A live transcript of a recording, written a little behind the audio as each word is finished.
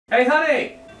Hey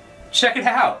honey! Check it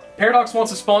out! Paradox wants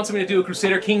to sponsor me to do a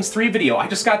Crusader Kings 3 video. I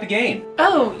just got the game.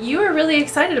 Oh, you were really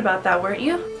excited about that, weren't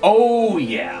you? Oh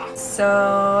yeah.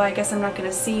 So, I guess I'm not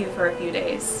gonna see you for a few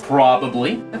days.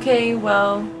 Probably. Okay,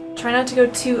 well, try not to go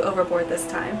too overboard this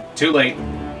time. Too late.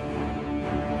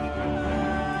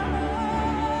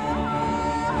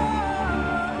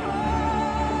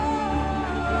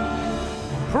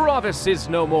 Pravus is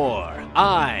no more.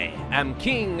 I am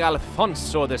King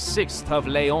Alfonso VI of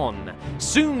León,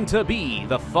 soon to be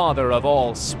the father of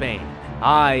all Spain.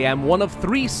 I am one of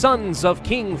 3 sons of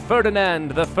King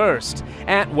Ferdinand I.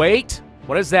 And wait,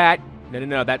 what is that?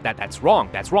 No, that's wrong.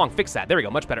 That's wrong. Fix that. There we go.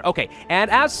 Much better. Okay. And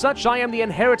as such, I am the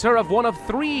inheritor of one of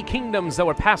 3 kingdoms that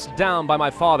were passed down by my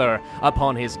father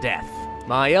upon his death.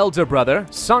 My elder brother,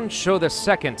 Sancho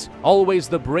II, always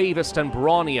the bravest and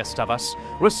brawniest of us,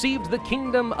 received the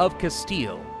kingdom of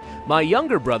Castile. My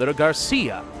younger brother,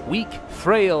 Garcia, weak,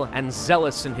 frail, and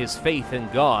zealous in his faith in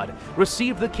God,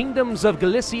 received the kingdoms of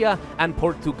Galicia and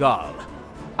Portugal.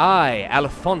 I,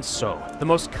 Alfonso, the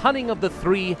most cunning of the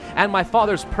 3, and my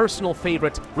father's personal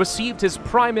favorite, received his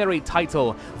primary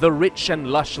title, the rich and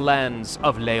lush lands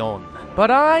of León. But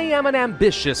I am an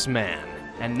ambitious man,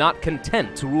 and not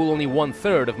content to rule only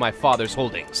 1/3 of my father's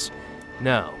holdings.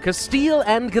 No, Castile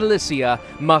and Galicia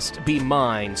must be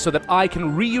mine so that I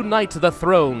can reunite the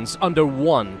thrones under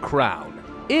one crown.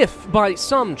 If, by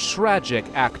some tragic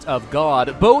act of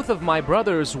God, both of my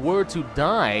brothers were to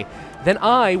die, then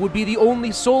I would be the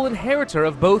only sole inheritor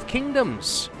of both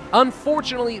kingdoms.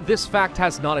 Unfortunately, this fact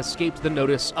has not escaped the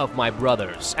notice of my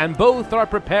brothers, and both are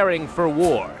preparing for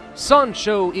war.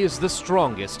 Sancho is the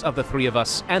strongest of the 3 of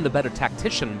us, and the better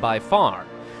tactician by far.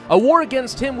 A war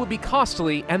against him would be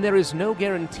costly, and there is no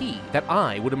guarantee that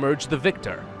I would emerge the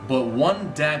victor. But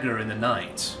one dagger in the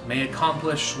night may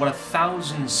accomplish what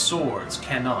 1,000 swords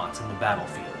cannot in the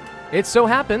battlefield. It so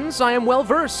happens I am well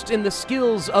versed in the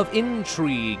skills of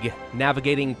intrigue,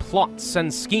 navigating plots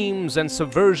and schemes and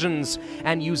subversions,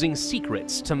 and using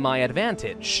secrets to my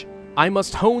advantage. I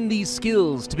must hone these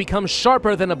skills to become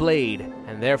sharper than a blade,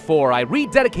 and therefore I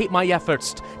rededicate my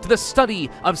efforts to the study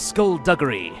of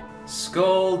skullduggery.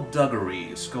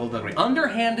 Skullduggery.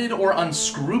 Underhanded or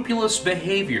unscrupulous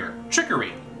behavior.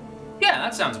 Trickery. Yeah,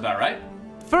 that sounds about right.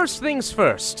 First things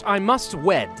first, I must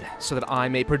wed, so that I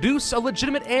may produce a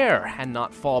legitimate heir and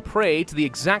not fall prey to the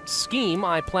exact scheme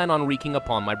I plan on wreaking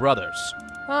upon my brothers.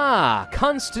 Ah,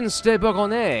 Constance de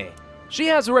Bourgogne. She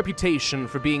has a reputation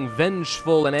for being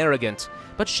vengeful and arrogant,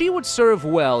 but she would serve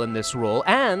well in this role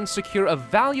and secure a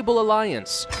valuable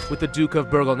alliance with the Duke of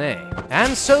Bourgogne.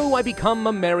 And so I become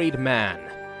a married man.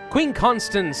 Queen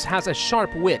Constance has a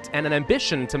sharp wit and an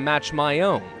ambition to match my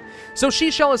own, so she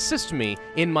shall assist me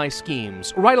in my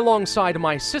schemes, right alongside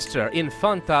my sister,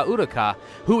 Infanta Urraca,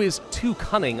 who is too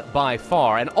cunning by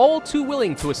far and all too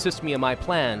willing to assist me in my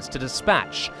plans to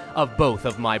dispatch of both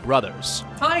of my brothers.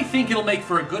 I think it'll make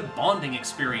for a good bonding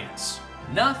experience.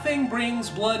 Nothing brings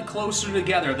blood closer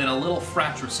together than a little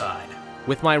fratricide.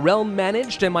 With my realm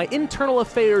managed and my internal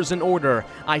affairs in order,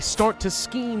 I start to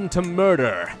scheme to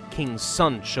murder King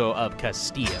Sancho of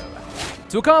Castile.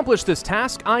 To accomplish this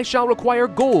task, I shall require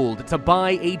gold to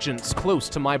buy agents close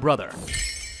to my brother.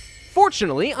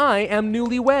 Fortunately, I am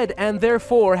newlywed and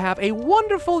therefore have a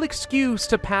wonderful excuse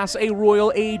to pass a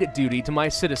royal aid duty to my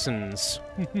citizens.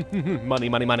 Money,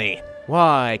 money, money.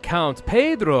 Why, Count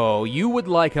Pedro, you would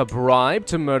like a bribe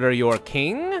to murder your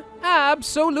king?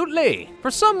 Absolutely.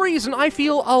 For some reason, I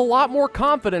feel a lot more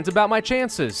confident about my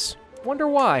chances. Wonder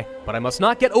why? But I must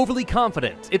not get overly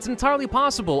confident. It's entirely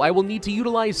possible I will need to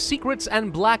utilize secrets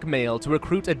and blackmail to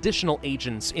recruit additional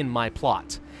agents in my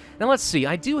plot. Now let's see,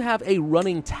 I do have a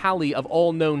running tally of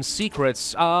all known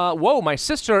secrets. Whoa, my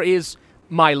sister is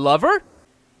my lover?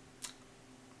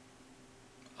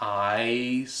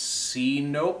 I see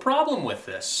no problem with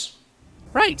this.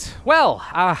 Right. Well,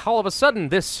 all of a sudden,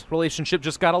 this relationship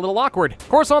just got a little awkward. Of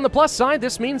course, on the plus side,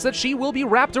 this means that she will be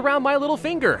wrapped around my little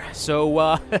finger. So,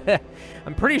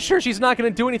 I'm pretty sure she's not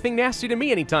going to do anything nasty to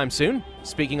me anytime soon.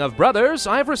 Speaking of brothers,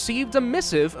 I've received a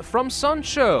missive from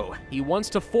Sancho. He wants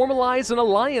to formalize an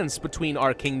alliance between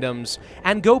our kingdoms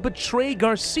and go betray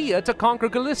Garcia to conquer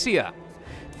Galicia.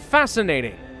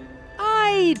 Fascinating.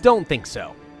 I don't think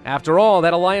so. After all,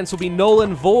 that alliance will be null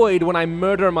and void when I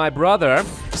murder my brother.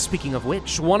 Speaking of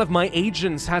which, one of my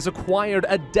agents has acquired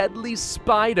a deadly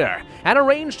spider and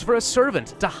arranged for a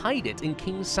servant to hide it in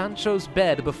King Sancho's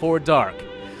bed before dark.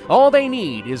 All they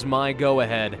need is my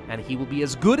go-ahead, and he will be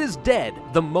as good as dead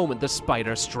the moment the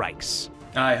spider strikes.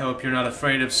 I hope you're not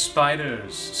afraid of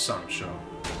spiders, Sancho.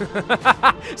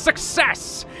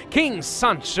 Success! King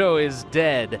Sancho is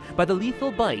dead by the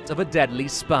lethal bite of a deadly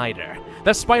spider.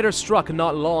 The spider struck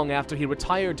not long after he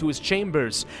retired to his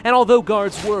chambers, and although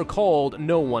guards were called,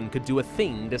 no one could do a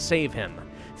thing to save him.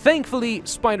 Thankfully,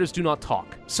 spiders do not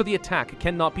talk, so the attack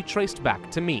cannot be traced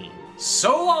back to me.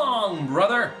 So long,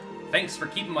 brother! Thanks for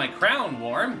keeping my crown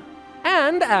warm.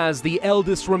 And as the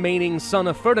eldest remaining son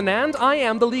of Ferdinand, I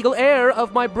am the legal heir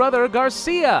of my brother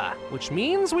Garcia, which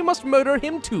means we must murder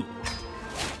him too.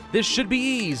 This should be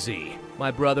easy.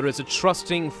 My brother is a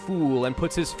trusting fool and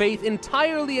puts his faith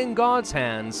entirely in God's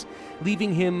hands,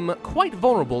 leaving him quite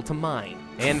vulnerable to mine.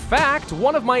 In fact,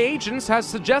 one of my agents has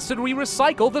suggested we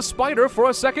recycle the spider for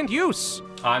a second use.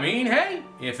 I mean, hey,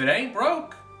 if it ain't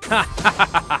broke.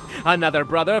 Another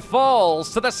brother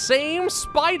falls to the same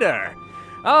spider.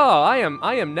 Oh, I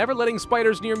am never letting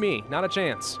spiders near me, not a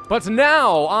chance. But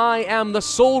now I am the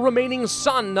sole remaining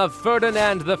son of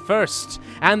Ferdinand I,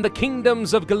 and the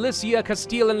kingdoms of Galicia,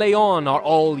 Castile, and León are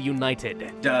all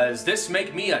united. Does this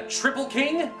make me a triple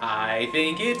king? I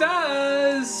think it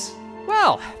does.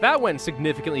 Well, that went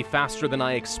significantly faster than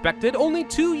I expected, only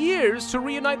 2 years to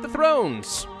reunite the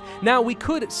thrones. Now, we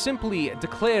could simply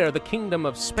declare the Kingdom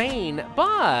of Spain,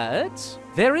 but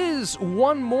there is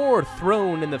one more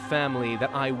throne in the family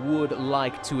that I would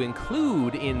like to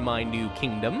include in my new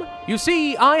kingdom. You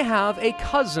see, I have a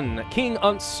cousin, King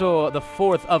Alfonso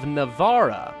IV of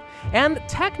Navarra, and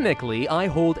technically I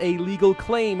hold a legal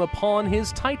claim upon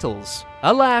his titles.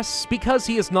 Alas, because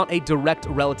he is not a direct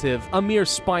relative, a mere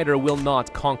spider will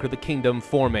not conquer the kingdom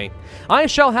for me. I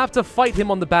shall have to fight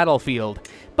him on the battlefield.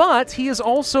 But he is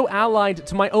also allied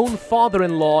to my own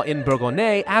father-in-law in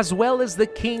Bourgogne, as well as the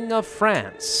King of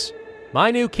France.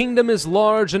 My new kingdom is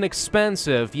large and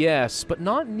expansive, yes, but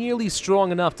not nearly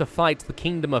strong enough to fight the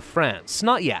Kingdom of France.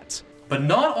 Not yet. But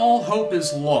not all hope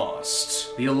is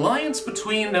lost. The alliance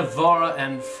between Navarra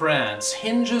and France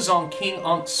hinges on King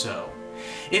Alfonso.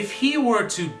 If he were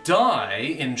to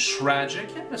die in tragic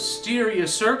and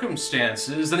mysterious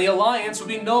circumstances, then the alliance would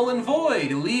be null and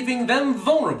void, leaving them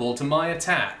vulnerable to my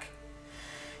attack.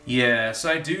 Yes,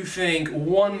 I do think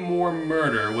one more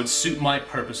murder would suit my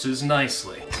purposes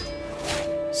nicely.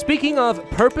 Speaking of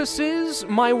purposes,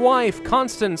 my wife,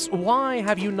 Constance, why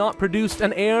have you not produced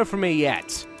an heir for me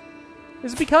yet?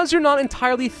 Is it because you're not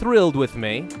entirely thrilled with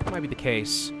me? That might be the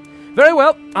case. Very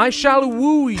well, I shall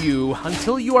woo you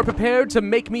until you are prepared to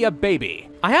make me a baby.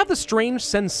 I have the strange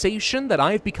sensation that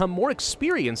I've become more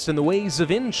experienced in the ways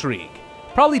of intrigue,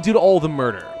 probably due to all the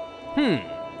murder.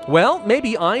 Well,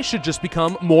 maybe I should just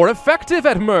become more effective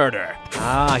at murder.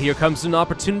 Ah, here comes an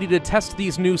opportunity to test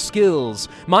these new skills.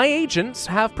 My agents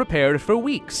have prepared for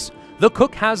weeks. The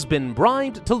cook has been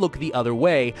bribed to look the other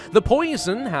way, the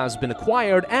poison has been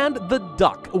acquired, and the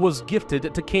duck was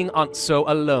gifted to King Alfonso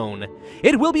alone.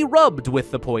 It will be rubbed with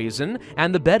the poison,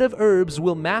 and the bed of herbs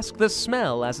will mask the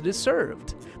smell as it is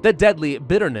served. The deadly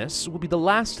bitterness will be the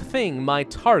last thing my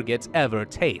target ever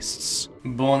tastes.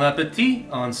 Bon appétit,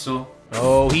 Alfonso.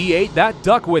 Oh, he ate that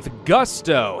duck with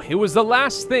gusto. It was the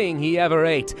last thing he ever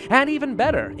ate. And even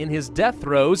better, in his death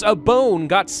throes, a bone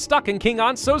got stuck in King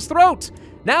Alfonso's throat.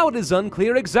 Now it is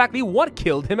unclear exactly what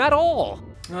killed him at all.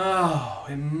 Oh,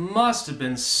 it must have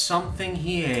been something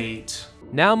he ate.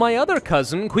 Now my other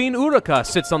cousin, Queen Ulrica,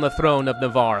 sits on the throne of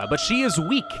Navarra, but she is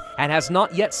weak and has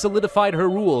not yet solidified her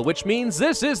rule, which means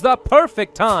this is the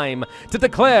perfect time to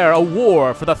declare a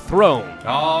war for the throne.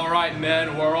 All right,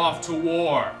 men, we're off to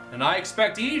war. And I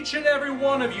expect each and every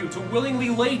one of you to willingly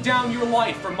lay down your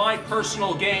life for my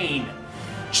personal gain.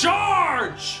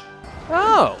 Charge!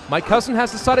 Oh, my cousin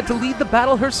has decided to lead the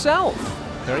battle herself.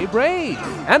 Very brave.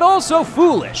 And also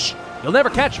foolish. You'll never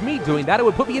catch me doing that. It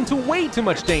would put me into way too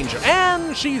much danger.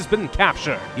 And she's been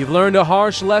captured. You've learned a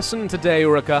harsh lesson today,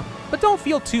 Ulrica. But don't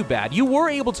feel too bad. You were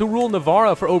able to rule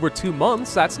Navarra for over 2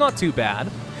 months. That's not too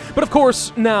bad. But of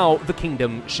course, now the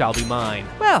kingdom shall be mine.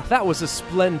 Well, that was a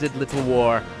splendid little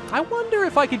war. I wonder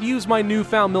if I could use my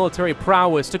newfound military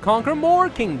prowess to conquer more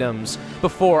kingdoms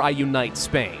before I unite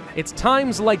Spain. It's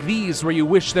times like these where you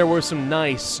wish there were some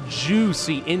nice,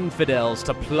 juicy infidels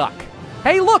to pluck.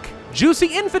 Hey, look! Juicy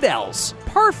infidels!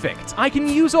 Perfect! I can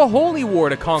use a holy war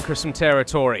to conquer some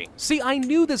territory. See, I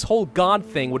knew this whole God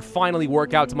thing would finally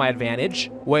work out to my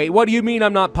advantage. Wait, what do you mean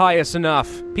I'm not pious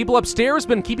enough? People upstairs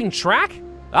been keeping track?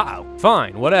 Uh-oh.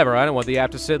 Fine, whatever. I don't want the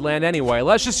Amethaz land anyway.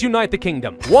 Let's just unite the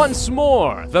kingdom. Once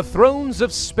more, the thrones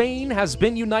of Spain has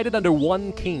been united under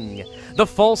one king. The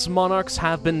false monarchs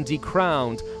have been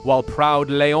decrowned, while proud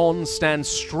León stands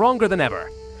stronger than ever.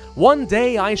 One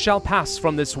day I shall pass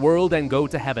from this world and go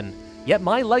to heaven, yet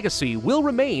my legacy will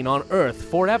remain on earth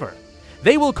forever.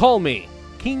 They will call me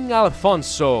King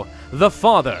Alfonso, the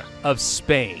father of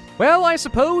Spain. Well, I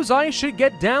suppose I should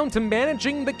get down to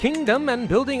managing the kingdom and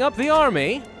building up the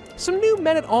army. Some new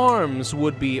men-at-arms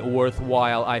would be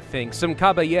worthwhile, I think. Some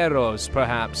caballeros,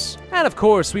 perhaps. And of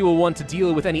course, we will want to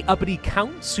deal with any uppity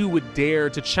counts who would dare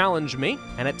to challenge me.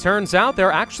 And it turns out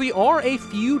there actually are a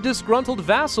few disgruntled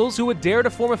vassals who would dare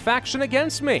to form a faction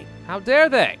against me. How dare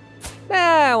they?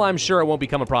 Well, I'm sure it won't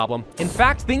become a problem. In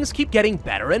fact, things keep getting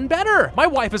better and better. My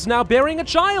wife is now bearing a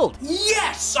child.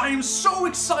 Yes, I am so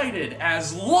excited,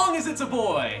 as long as it's a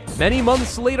boy. Many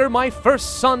months later, my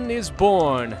first son is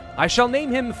born. I shall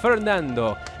name him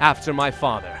Fernando, after my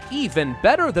father. Even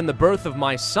better than the birth of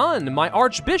my son, my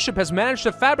archbishop has managed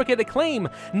to fabricate a claim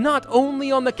not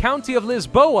only on the county of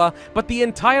Lisboa, but the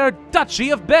entire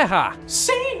duchy of Beja.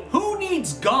 See? Who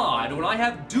needs God when I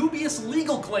have dubious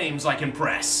legal claims I can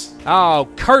press? Oh,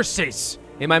 curses!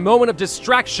 In my moment of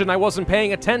distraction, I wasn't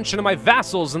paying attention to my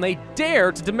vassals and they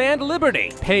dared to demand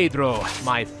liberty. Pedro,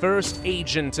 my first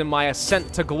agent in my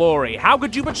ascent to glory. How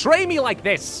could you betray me like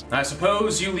this? I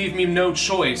suppose you leave me no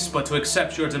choice but to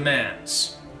accept your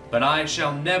demands. But I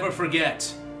shall never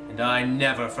forget, and I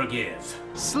never forgive.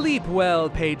 Sleep well,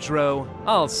 Pedro.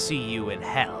 I'll see you in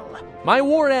hell. My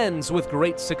war ends with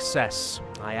great success.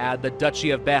 I add the Duchy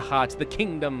of Beja to the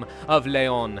Kingdom of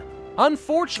León.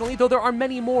 Unfortunately, though there are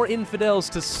many more infidels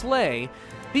to slay,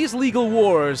 these legal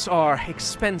wars are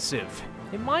expensive.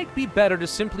 It might be better to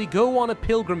simply go on a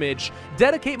pilgrimage,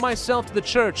 dedicate myself to the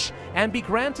church, and be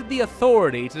granted the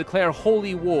authority to declare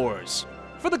holy wars.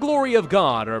 For the glory of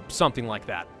God, or something like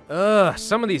that. Ugh,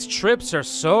 some of these trips are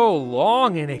so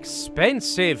long and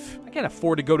expensive. I can't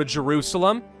afford to go to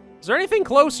Jerusalem. Is there anything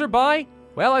closer by?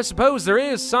 Well, I suppose there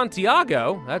is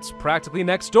Santiago. That's practically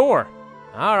next door.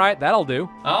 All right, that'll do.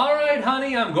 All right,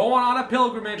 honey, I'm going on a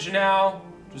pilgrimage now.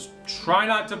 Just try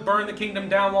not to burn the kingdom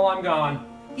down while I'm gone.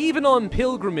 Even on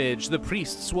pilgrimage, the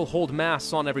priests will hold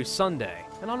mass on every Sunday.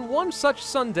 And on one such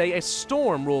Sunday, a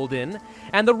storm rolled in,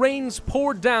 and the rains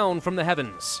poured down from the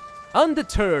heavens.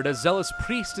 Undeterred, a zealous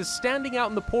priest is standing out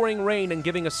in the pouring rain and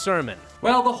giving a sermon.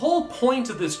 Well, the whole point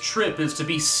of this trip is to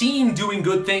be seen doing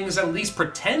good things, at least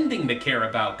pretending to care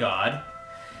about God.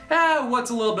 What's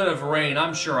a little bit of rain?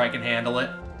 I'm sure I can handle it.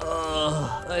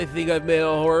 I think I've made a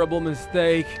horrible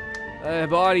mistake. My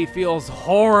body feels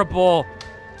horrible.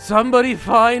 Somebody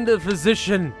find a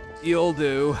physician. You'll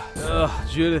do.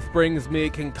 Judith brings me a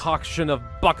concoction of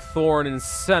buckthorn and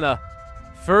senna.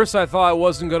 First I thought it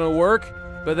wasn't gonna work,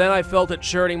 but then I felt it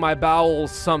churning my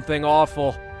bowels something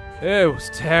awful. It was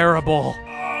terrible.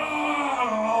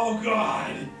 Oh,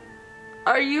 God.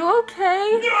 Are you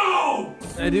okay? No!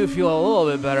 I do feel a little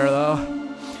bit better,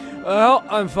 though. Well,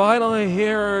 I'm finally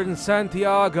here in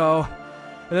Santiago,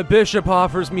 and the bishop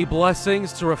offers me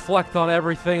blessings to reflect on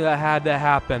everything that had to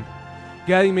happen.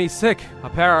 Getting me sick,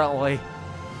 apparently.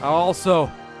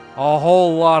 Also, a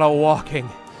whole lot of walking.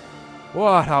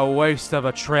 What a waste of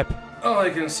a trip. All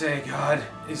I can say, God,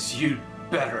 is you'd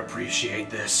better appreciate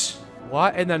this.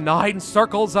 What in the 9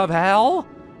 circles of hell?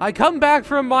 I come back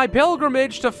from my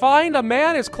pilgrimage to find a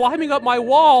man is climbing up my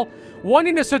wall,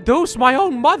 wanting to seduce my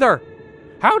own mother.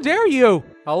 How dare you?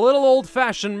 A little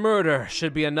old-fashioned murder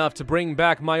should be enough to bring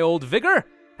back my old vigor.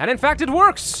 And in fact, it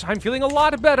works. I'm feeling a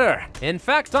lot better. In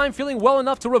fact, I'm feeling well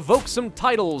enough to revoke some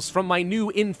titles from my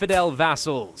new infidel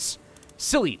vassals.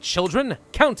 Silly children,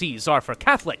 counties are for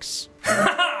Catholics.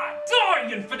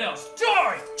 Die, infidels!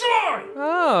 Die! Die!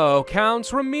 Oh,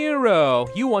 Count Ramiro,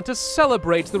 you want to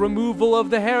celebrate the removal of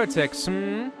the heretics,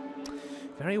 hmm?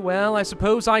 Very well, I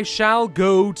suppose I shall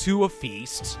go to a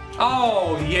feast.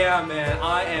 Oh, yeah, man,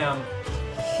 I am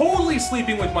wholly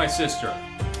sleeping with my sister.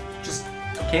 Just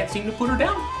can't seem to put her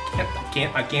down.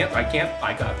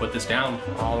 I gotta put this down.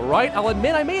 All right, I'll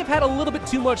admit I may have had a little bit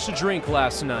too much to drink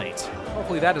last night.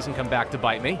 Hopefully that doesn't come back to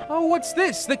bite me. Oh, what's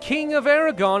this? The King of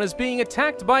Aragon is being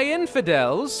attacked by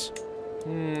infidels?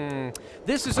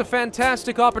 This is a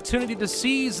fantastic opportunity to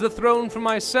seize the throne for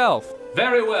myself.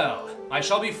 Very well. I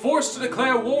shall be forced to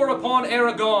declare war upon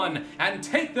Aragon and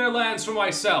take their lands for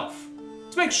myself.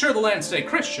 To make sure the lands stay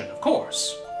Christian, of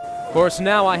course. Of course,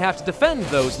 now I have to defend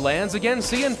those lands against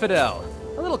the infidel.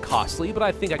 A little costly, but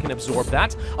I think I can absorb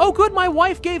that. Oh good, my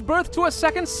wife gave birth to a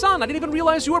second son. I didn't even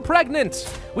realize you were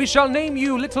pregnant. We shall name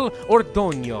you Little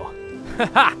Ordoño.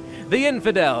 Haha, the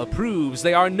infidel proves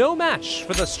they are no match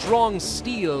for the strong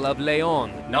steel of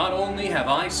León. Not only have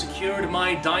I secured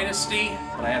my dynasty,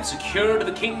 but I have secured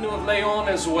the kingdom of León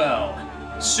as well.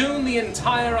 Soon the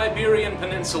entire Iberian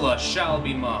Peninsula shall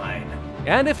be mine.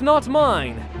 And if not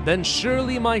mine, then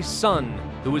surely my son,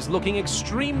 who is looking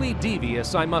extremely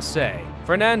devious, I must say.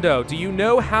 Fernando, do you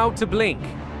know how to blink?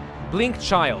 Blink,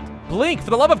 child. Blink, for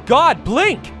the love of God,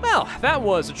 blink! Well, that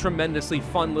was a tremendously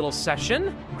fun little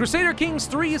session. Crusader Kings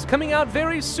 3 is coming out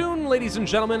very soon, ladies and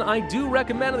gentlemen. I do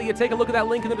recommend that you take a look at that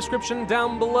link in the description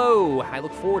down below. I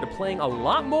look forward to playing a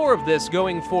lot more of this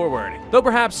going forward, though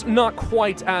perhaps not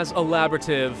quite as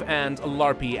elaborative and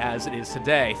LARPy as it is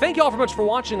today. Thank you all very much for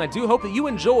watching. I do hope that you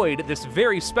enjoyed this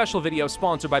very special video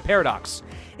sponsored by Paradox.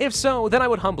 If so, then I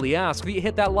would humbly ask that you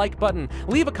hit that like button,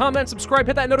 leave a comment, subscribe,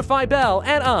 hit that notify bell,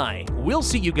 and I will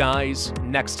see you guys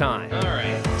next time. All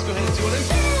right, let's go ahead and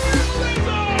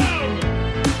do it.